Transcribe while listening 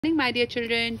Morning, my dear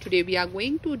children. Today we are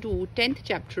going to do 10th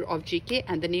chapter of GK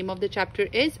and the name of the chapter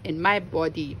is In My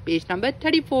Body, page number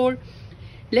 34.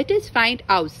 Let us find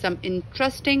out some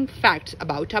interesting facts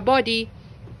about our body.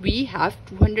 We have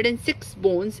 206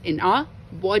 bones in our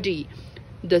body.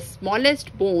 The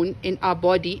smallest bone in our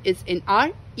body is in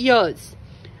our ears.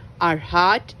 Our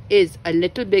heart is a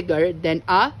little bigger than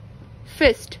our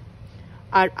fist.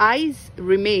 Our eyes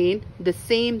remain the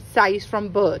same size from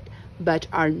birth, but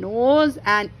our nose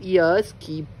and ears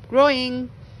keep growing.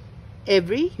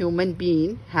 Every human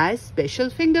being has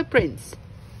special fingerprints.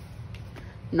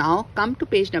 Now come to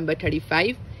page number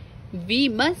 35. We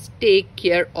must take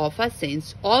care of our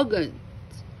sense organs.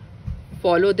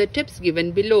 Follow the tips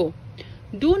given below.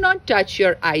 Do not touch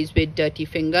your eyes with dirty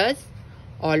fingers.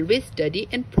 Always study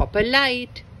in proper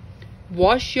light.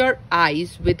 Wash your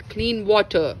eyes with clean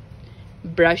water.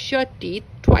 Brush your teeth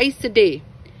twice a day.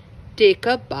 Take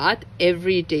a bath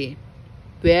every day.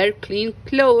 Wear clean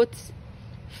clothes.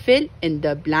 Fill in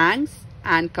the blanks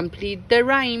and complete the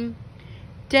rhyme.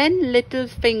 10 little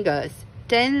fingers,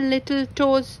 10 little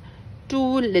toes, 2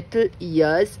 little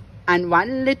ears and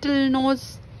 1 little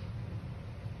nose.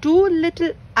 2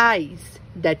 little eyes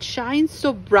that shine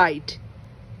so bright,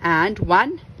 and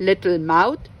 1 little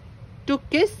mouth to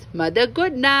kiss mother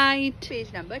good night.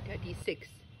 Page number 36.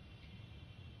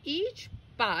 Each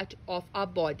part of our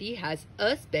body has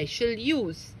a special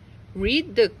use.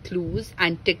 Read the clues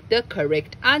and tick the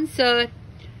correct answer.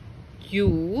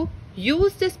 You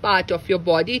use this part of your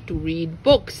body to read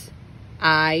books.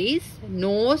 Eyes,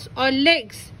 nose or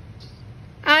legs?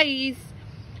 Eyes.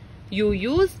 You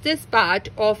use this part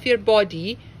of your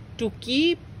body to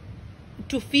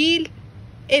feel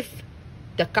if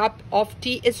the cup of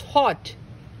tea is hot.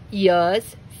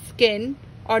 Ears, skin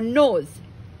or nose?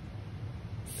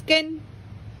 Skin.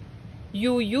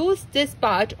 You use this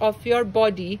part of your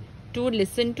body to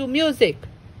listen to music.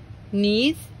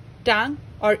 Knees, tongue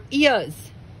or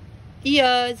ears?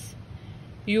 Ears.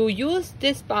 You use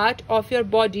this part of your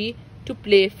body to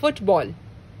play football.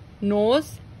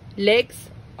 Nose, legs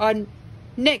or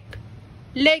neck?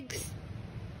 Legs.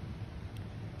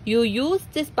 You use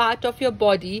this part of your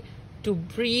body to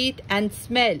breathe and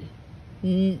smell.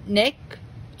 Neck,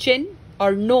 chin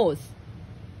or nose?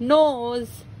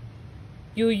 Nose.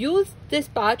 You use this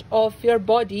part of your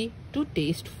body to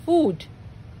taste food.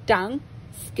 Tongue,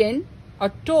 skin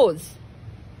or toes?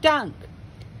 Tongue.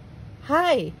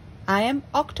 Hi, I am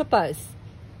octopus.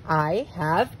 I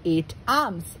have 8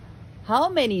 arms. How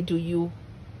many do you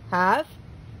have?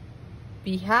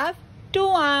 We have 2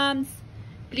 arms.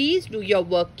 Please do your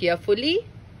work carefully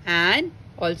and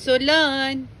also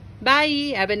learn.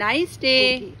 Bye. Have a nice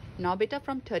day. Okay. Now beta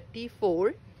from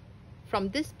 34.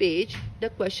 From this page, the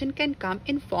question can come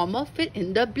in form of fill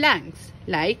in the blanks.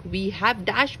 Like we have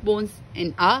dash bones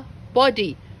in our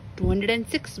body,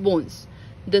 206 bones.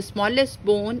 The smallest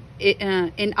bone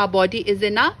in our body is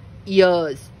in our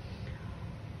ears.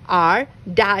 Our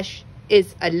dash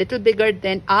is a little bigger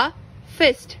than our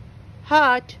fist.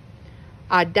 Heart.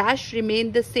 Our dash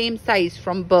remain the same size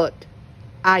from birth.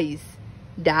 Eyes.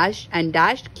 Dash and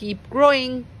dash keep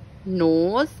growing.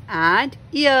 Nose and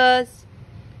ears.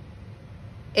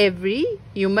 Every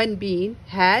human being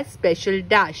has special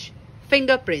dash,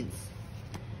 fingerprints.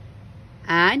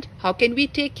 And how can we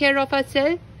take care of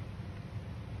ourselves?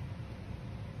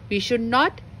 We should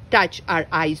not touch our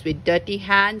eyes with dirty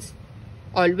hands.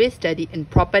 Always study in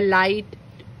proper light.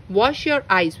 Wash your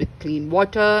eyes with clean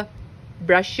water.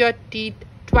 Brush your teeth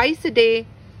twice a day.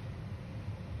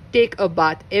 Take a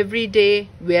bath every day.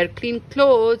 Wear clean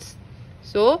clothes.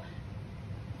 So,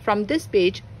 from this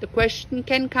page, the question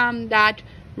can come that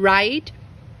write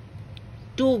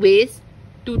 2 ways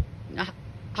to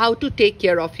how to take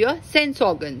care of your sense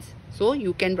organs. So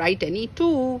you can write any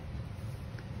 2.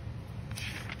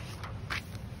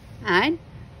 And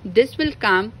this will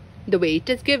come the way it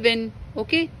is given.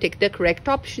 Okay, take the correct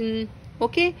option.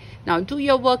 Okay, now do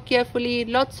your work carefully.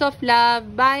 Lots of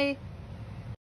love. Bye.